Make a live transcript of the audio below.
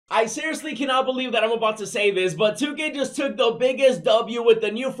I seriously cannot believe that I'm about to say this, but 2K just took the biggest W with the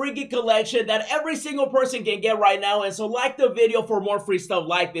new freaky collection that every single person can get right now. And so like the video for more free stuff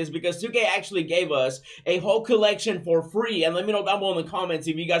like this, because 2K actually gave us a whole collection for free. And let me know down below in the comments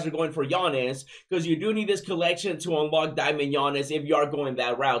if you guys are going for Giannis, because you do need this collection to unlock Diamond Giannis if you are going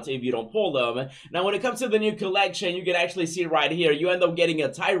that route, if you don't pull them. Now when it comes to the new collection, you can actually see right here, you end up getting a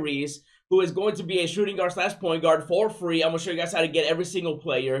Tyrese, who is going to be a shooting guard slash point guard for free. I'm going to show you guys how to get every single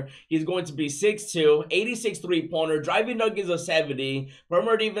player. He's going to be 6'2", 86 3-pointer, driving dunk is a 70,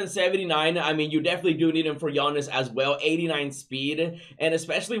 perimeter defense 79. I mean, you definitely do need him for Giannis as well, 89 speed, and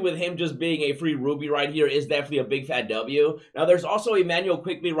especially with him just being a free Ruby right here is definitely a big fat W. Now, there's also Emmanuel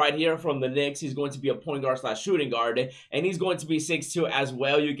Quickly right here from the Knicks. He's going to be a point guard slash shooting guard, and he's going to be 6'2 as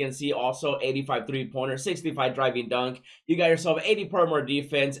well. You can see also 85 3-pointer, 65 driving dunk. You got yourself 80 perimeter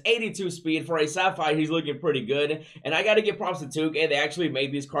defense, 82 speed. For a Sapphire, he's looking pretty good. And I gotta give props to 2K. They actually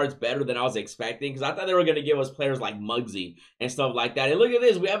made these cards better than I was expecting, because I thought they were gonna give us players like Muggsy and stuff like that. And look at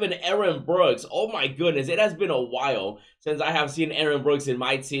this, we have an Aaron Brooks. Oh my goodness, it has been a while since I have seen Aaron Brooks in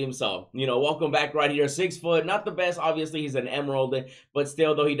my team. So, you know, welcome back right here. 6 foot, not the best. Obviously, he's an emerald, but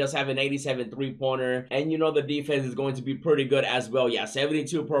still, though, he does have an 87 3-pointer. And, you know, the defense is going to be pretty good as well. Yeah,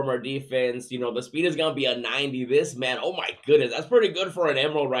 72 perimeter defense. You know, the speed is going to be a 90. This, man, oh my goodness, that's pretty good for an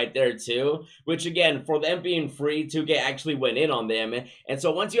emerald right there, too. Which, again, for them being free, 2K actually went in on them. And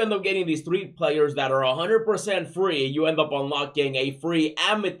so, once you end up getting these 3 players that are 100% free, you end up unlocking a free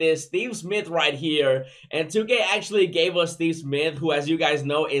Amethyst, Steve Smith right here. And 2K actually gave us Steve Smith, who, as you guys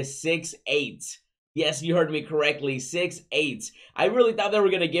know, is 6'8". Yes, you heard me correctly, 6'8". I really thought they were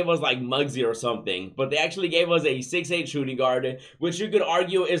going to give us like Muggsy or something, but they actually gave us a 6'8 shooting guard, which you could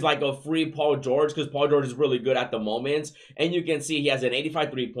argue is like a free Paul George, because Paul George is really good at the moment. And you can see he has an 85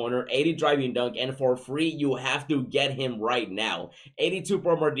 3-pointer, 80 driving dunk, and for free, you have to get him right now. 82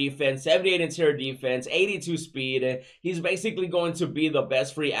 perimeter defense, 78 interior defense, 82 speed. He's basically going to be the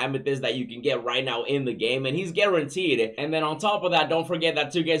best free Amethyst that you can get right now in the game, and he's guaranteed. And then on top of that, don't forget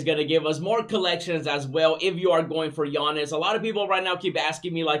that 2K is going to give us more collections as well if you are going for Giannis. A lot of people right now keep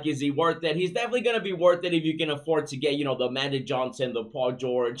asking me, like, is he worth it? He's definitely going to be worth it if you can afford to get, you know, the Magic Johnson, the Paul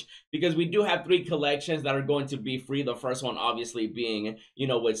George, because we do have 3 collections that are going to be free. The first one obviously being, you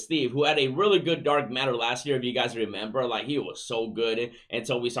know, with Steve, who had a really good dark matter last year, if you guys remember. Like, he was so good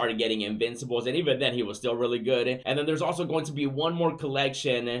until we started getting Invincibles, and even then he was still really good. And then there's also going to be one more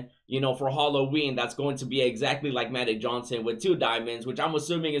collection, you know, for Halloween that's going to be exactly like Magic Johnson with 2 diamonds, which I'm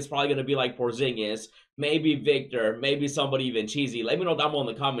assuming is probably going to be like Porzingis, maybe Victor, maybe somebody even cheesy. Let me know down below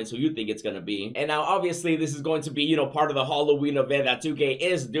in the comments who you think it's going to be. And now, obviously, this is going to be, you know, part of the Halloween event that 2K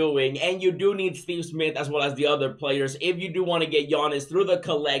is doing, and you do need Steve Smith as well as the other players if you do want to get Giannis through the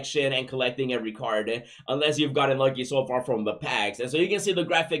collection and collecting every card, unless you've gotten lucky so far from the packs. And so you can see the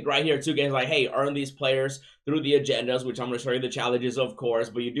graphic right here. 2K is like, hey, earn these players through the agendas, which I'm going to show you the challenges, of course,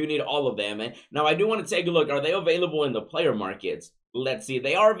 but you do need all of them. Now, I do want to take a look. Are they available in the player markets? Let's see.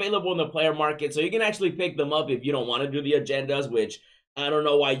 They are available in the player market, so you can actually pick them up if you don't want to do the agendas, which I don't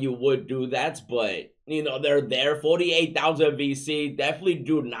know why you would do that, but, you know, they're there. 48,000 VC. Definitely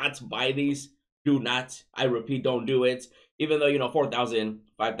do not buy these. Do not. I repeat, don't do it. Even though, you know, 4,000,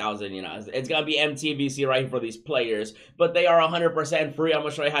 5,000, you know, it's going to be MTVC right here for these players. But they are 100% free. I'm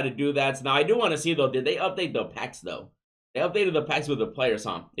going to show you how to do that. Now, I do want to see, though, did they update the packs, though? They updated the packs with the players,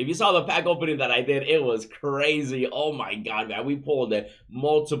 huh? If you saw the pack opening that I did, it was crazy. Oh my god, man. We pulled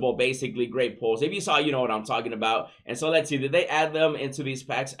multiple, basically, great pulls. If you saw, you know what I'm talking about. And so let's see, did they add them into these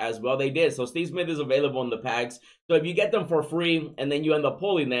packs as well? They did. So Steve Smith is available in the packs. So if you get them for free and then you end up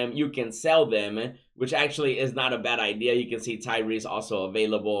pulling them, you can sell them, which actually is not a bad idea. You can see Tyrese also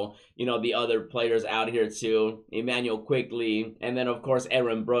available. You know, the other players out here too. Emmanuel Quickly, and then of course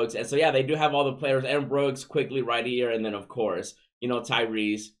Aaron Brooks. And so yeah, they do have all the players. Aaron Brooks, Quickly right here, and then of course, you know,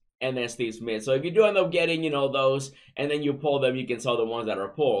 Tyrese, and then Steve Smith. So if you do end up getting, you know, those, and then you pull them, you can sell the ones that are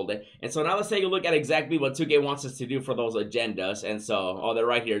pulled. And so now let's take a look at exactly what 2K wants us to do for those agendas. And so, oh, they're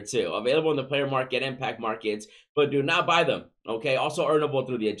right here too. Available in the player market and pack markets, but do not buy them, okay? Also earnable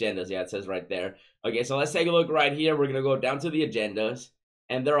through the agendas. Yeah, it says right there. Okay, so let's take a look right here. We're going to go down to the agendas,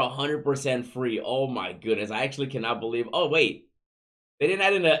 and they're 100% free. Oh my goodness, I actually cannot believe. Oh, wait. They didn't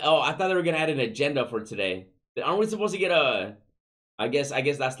add in a, oh, I thought they were going to add an agenda for today. Aren't we supposed to get a... I guess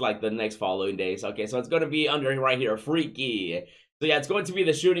that's like the next following days. Okay, so it's going to be under right here, freaky. So yeah, it's going to be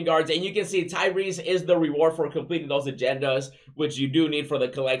the shooting guards, and you can see Tyrese is the reward for completing those agendas, which you do need for the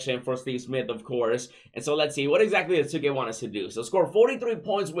collection for Steve Smith, of course. And so let's see, what exactly does 2K want us to do? So score 43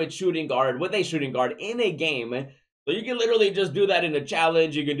 points with a shooting guard in a game. So you can literally just do that in a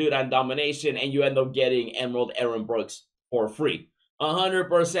challenge, you can do that in domination, and you end up getting Emerald Aaron Brooks for free.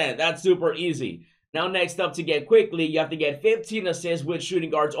 100%. That's super easy. Now, next up, to get quickly, you have to get 15 assists with shooting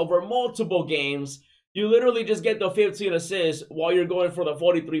guards over multiple games. You literally just get the 15 assists while you're going for the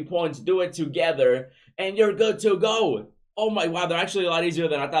 43 points. Do it together, and you're good to go. Oh my, wow, they're actually a lot easier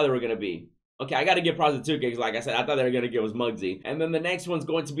than I thought they were going to be. Okay, I got to give props to 2K because, like I said, I thought they were going to give us Muggsy. And then the next one's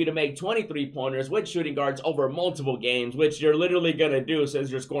going to be to make 23 pointers with shooting guards over multiple games, which you're literally going to do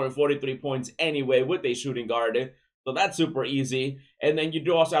since you're scoring 43 points anyway with a shooting guard. So that's super easy. And then you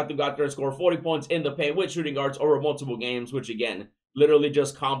do also have to go out there and score 40 points in the paint with shooting guards over multiple games, which again, literally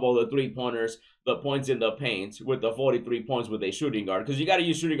just combo the 3-pointers, the points in the paint with the 43 points with a shooting guard. Because you got to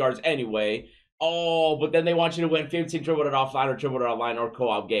use shooting guards anyway. Oh, but then they want you to win 15 triple threat offline or triple threat online or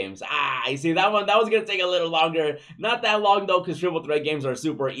co-op games. Ah, you see that one? That was going to take a little longer. Not that long, though, because triple threat games are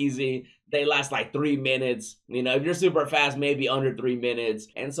super easy. They last like 3 minutes. You know, if you're super fast, maybe under 3 minutes.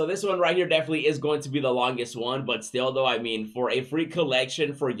 And so this one right here definitely is going to be the longest one. But still, though, I mean, for a free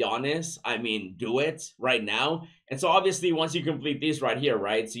collection for Giannis, I mean, do it right now. And so obviously, once you complete these right here,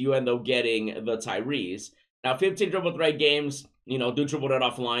 right, so you end up getting the Tyrese. Now, 15 triple threat games, you know, do triple threat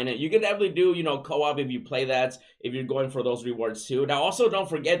offline. You can definitely do, you know, co-op if you play that, if you're going for those rewards too. Now, also don't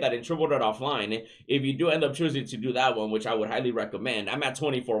forget that in triple threat offline, if you do end up choosing to do that one, which I would highly recommend, I'm at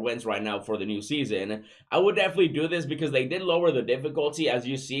 24 wins right now for the new season. I would definitely do this because they did lower the difficulty. As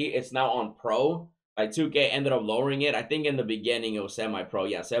you see, it's now on pro. Like 2K ended up lowering it. I think in the beginning it was semi-pro.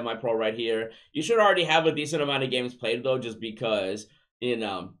 Yeah, semi-pro right here. You should already have a decent amount of games played though, just because, you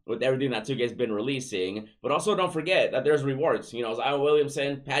know, with everything that 2K's been releasing. But also don't forget that there's rewards. You know, Zion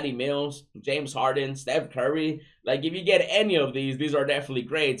Williamson, Patty Mills, James Harden, Steph Curry. Like, if you get any of these are definitely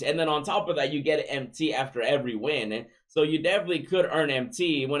great. And then on top of that, you get MT after every win. So you definitely could earn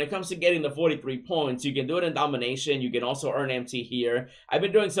MT. When it comes to getting the 43 points, you can do it in domination. You can also earn MT here. I've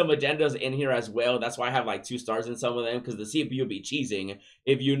been doing some agendas in here as well. That's why I have like 2 stars in some of them, because the CPU be cheesing.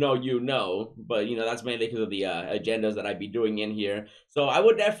 If you know, you know. But, you know, that's mainly because of the agendas that I'd be doing in here. So I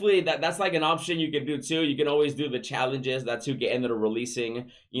would definitely, that's like an option you can do too. You can always do the challenges that 2K ended up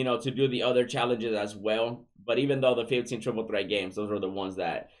releasing, you know, to do the other challenges as well. But even though the 15 triple threat games, those are the ones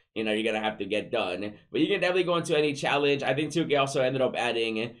that, you know, you're going to have to get done. But you can definitely go into any challenge. I think 2K also ended up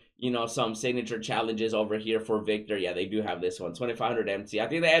adding, you know, some signature challenges over here for Victor. Yeah, they do have this one, 2500 MT. I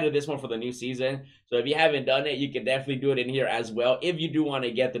think they added this one for the new season. So if you haven't done it, you can definitely do it in here as well. If you do want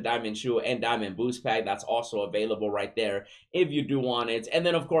to get the Diamond Shoe and Diamond Boost Pack, that's also available right there if you do want it. And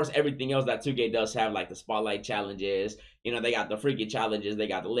then, of course, everything else that 2K does have, like the Spotlight challenges. You know, they got the Freaky challenges, they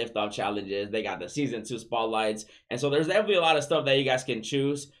got the Liftoff challenges, they got the Season 2 Spotlights. And so there's definitely a lot of stuff that you guys can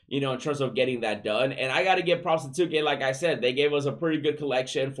choose, you know, in terms of getting that done. And I got to give props to 2K. Like I said, they gave us a pretty good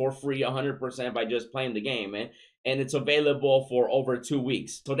collection for free 100% by just playing the game. And it's available for over 2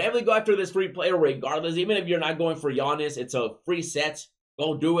 weeks. So definitely go after this free player regardless. Even if you're not going for Giannis, it's a free set.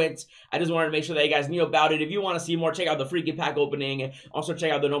 Go do it. I just wanted to make sure that you guys knew about it. If you want to see more, check out the Freaky Pack opening. Also,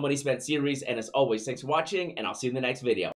 check out the No Money Spent series. And as always, thanks for watching, and I'll see you in the next video.